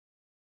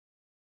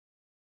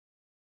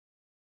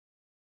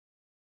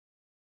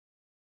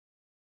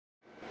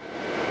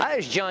Hi,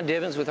 it's John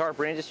Dibbins with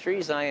Harper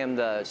Industries. I am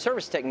the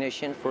service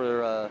technician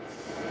for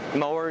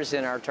mowers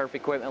in our turf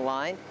equipment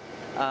line.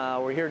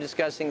 We're here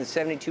discussing the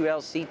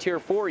 72LC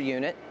Tier 4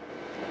 unit.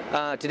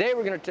 Today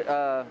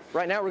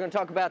right now we're going to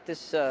talk about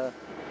this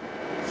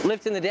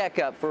lifting the deck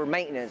up for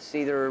maintenance,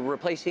 either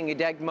replacing a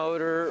deck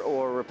motor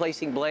or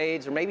replacing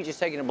blades, or maybe just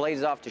taking the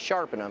blades off to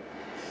sharpen them.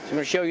 So I'm going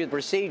to show you the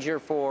procedure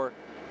for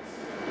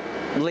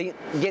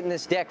getting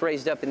this deck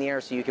raised up in the air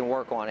so you can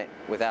work on it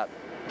without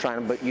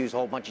trying to use a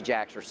whole bunch of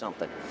jacks or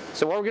something.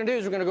 So what we're going to do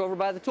is we're going to go over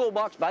by the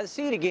toolbox, by the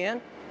seat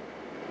again.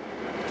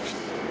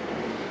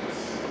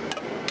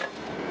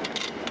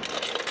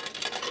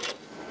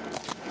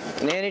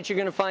 And in it you're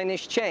going to find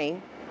this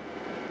chain.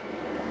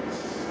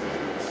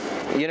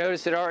 You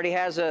notice it already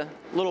has a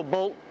little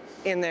bolt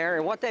in there,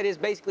 and what that is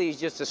basically is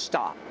just a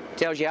stop. It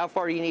tells you how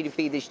far you need to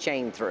feed this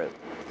chain through.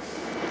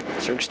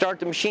 So we're going to start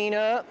the machine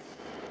up.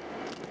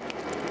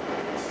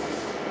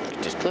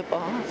 Just clip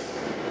off.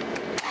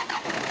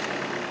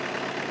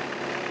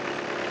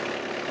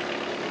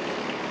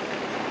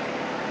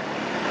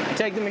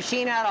 Take the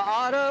machine out of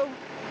auto.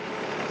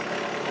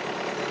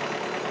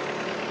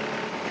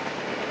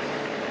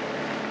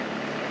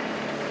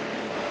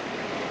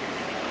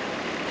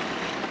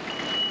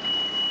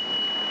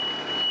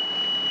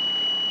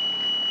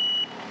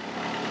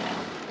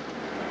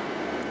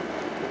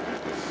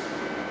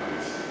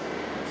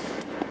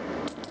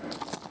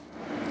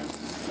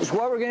 So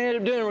what we're going to end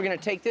up doing, we're going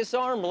to take this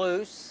arm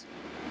loose.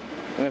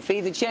 I'm going to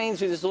feed the chain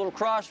through this little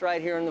cross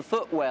right here in the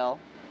footwell.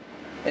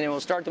 And then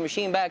we'll start the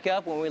machine back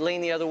up. When we lean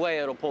the other way,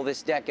 it'll pull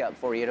this deck up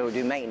for you. It'll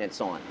do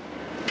maintenance on.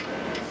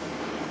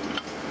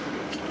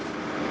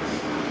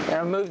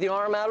 Now move the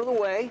arm out of the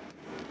way.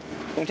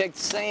 We take the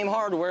same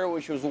hardware,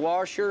 which was a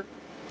washer.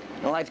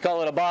 I like to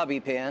call it a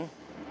bobby pin.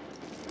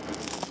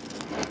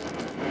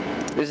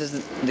 This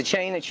is the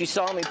chain that you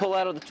saw me pull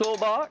out of the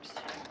toolbox.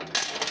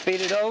 Feed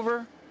it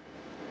over.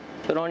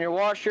 Put on your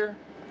washer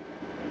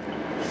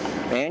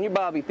and your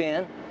bobby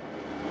pin.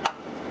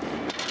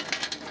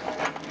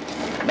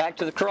 Back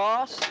to the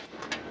cross.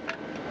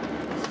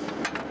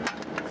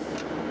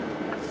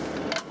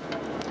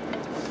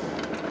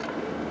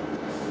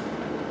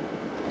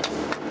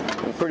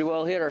 We pretty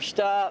well hit our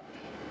stop.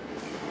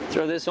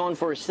 Throw this on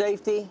for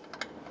safety.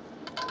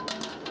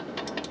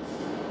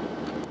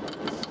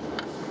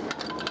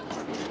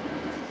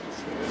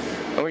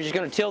 And we're just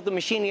going to tilt the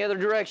machine the other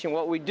direction.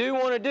 What we do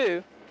want to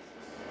do,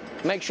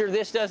 make sure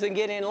this doesn't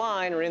get in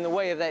line or in the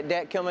way of that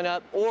deck coming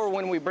up, or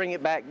when we bring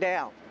it back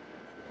down.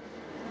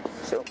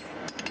 So,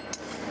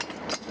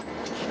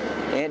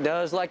 it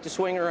does like to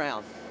swing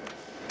around.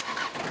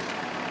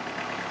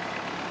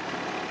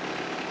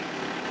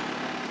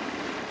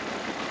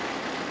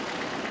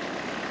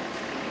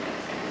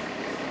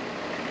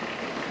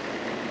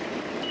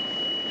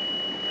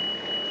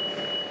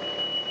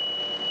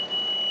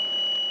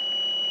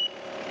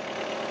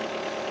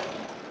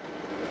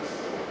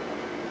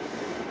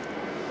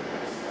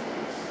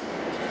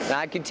 Now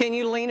I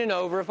continue leaning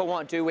over if I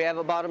want to. We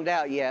haven't bottomed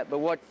out yet, but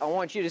what I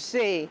want you to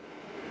see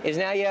is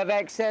now you have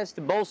access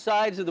to both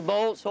sides of the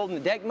bolts holding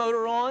the deck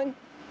motor on.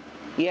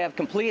 You have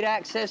complete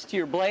access to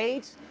your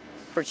blades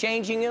for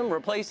changing them,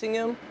 replacing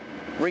them,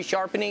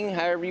 resharpening,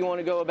 however you want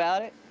to go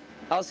about it.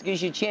 Also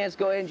gives you a chance to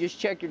go ahead and just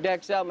check your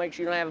decks out, make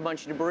sure you don't have a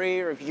bunch of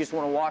debris, or if you just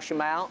want to wash them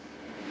out.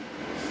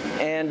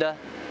 And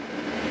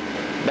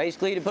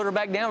basically, to put her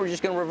back down, we're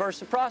just going to reverse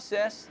the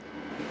process.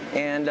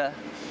 And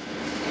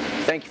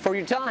thank you for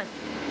your time.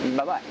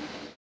 Bye-bye.